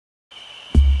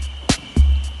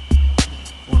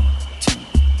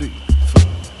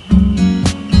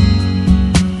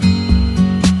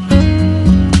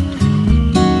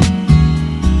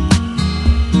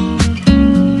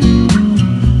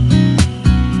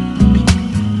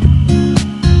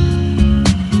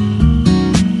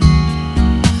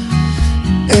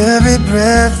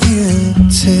breath you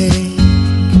take,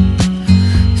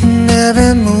 and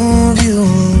every move you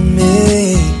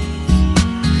make,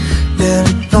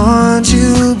 every bond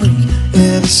you break,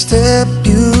 every step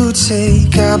you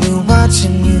take, I'll be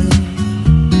watching you.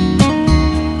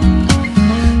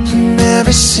 And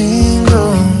every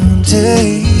single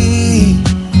day,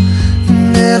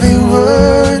 and every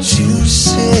word you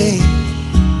say,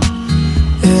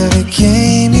 every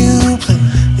game you play,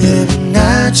 every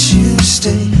night you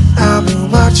stay, I'll be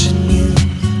watching you.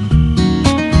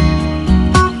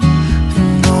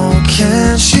 And oh,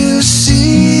 can't you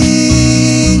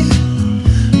see,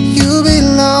 you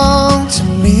belong to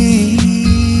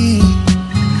me,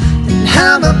 and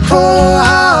how my poor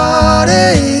heart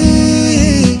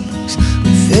aches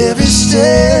with every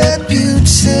step you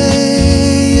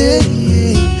take,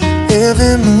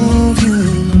 every move you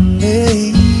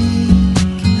make,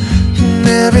 and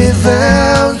every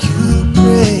vow you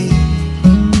break,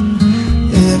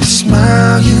 every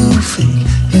smile you fake,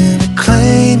 every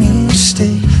claim you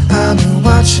stake, I've been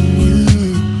watching you.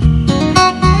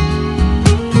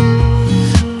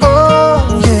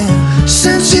 Oh yeah,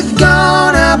 since you've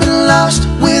gone I've been lost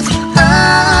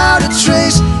without a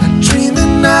trace. I dream the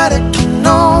night I can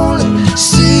only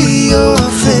see your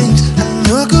face. I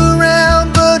look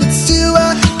around but it's you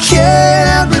I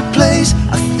can't replace.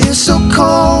 I feel so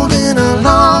cold and I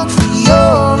long for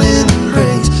your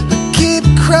embrace. But keep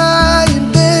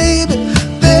crying, baby,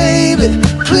 baby,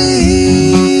 please.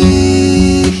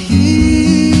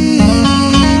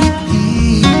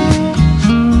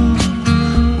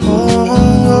 Oh,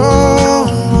 oh,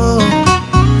 oh,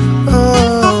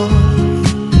 oh.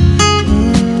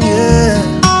 Yeah.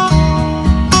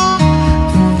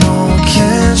 Oh,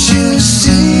 can't you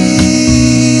see,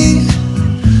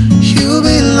 you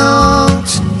belong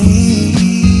to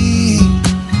me,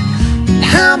 and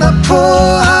how my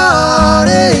poor heart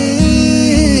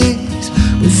aches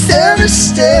with every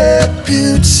step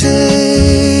you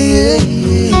take,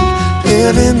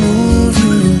 every move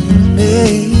you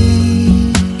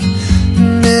make,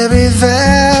 and every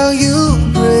vow you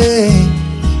break,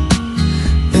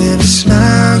 every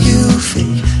smile you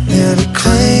fake, every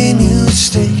claim you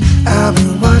stake, I'll be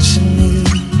watching you.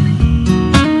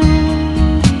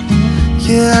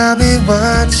 Yeah, I'll be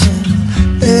watching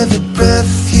every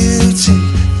breath you take,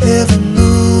 every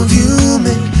move you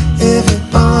make, every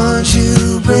bond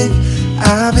you break.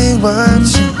 I'll be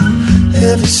watching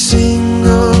every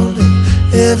single day,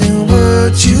 every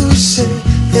word you say,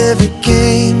 every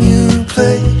game you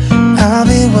play. I'll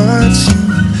be watching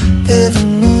every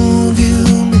move you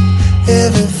make,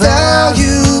 every vow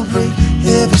you break,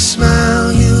 every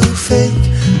smile you fake.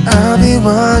 I'll be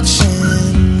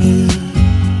watching you.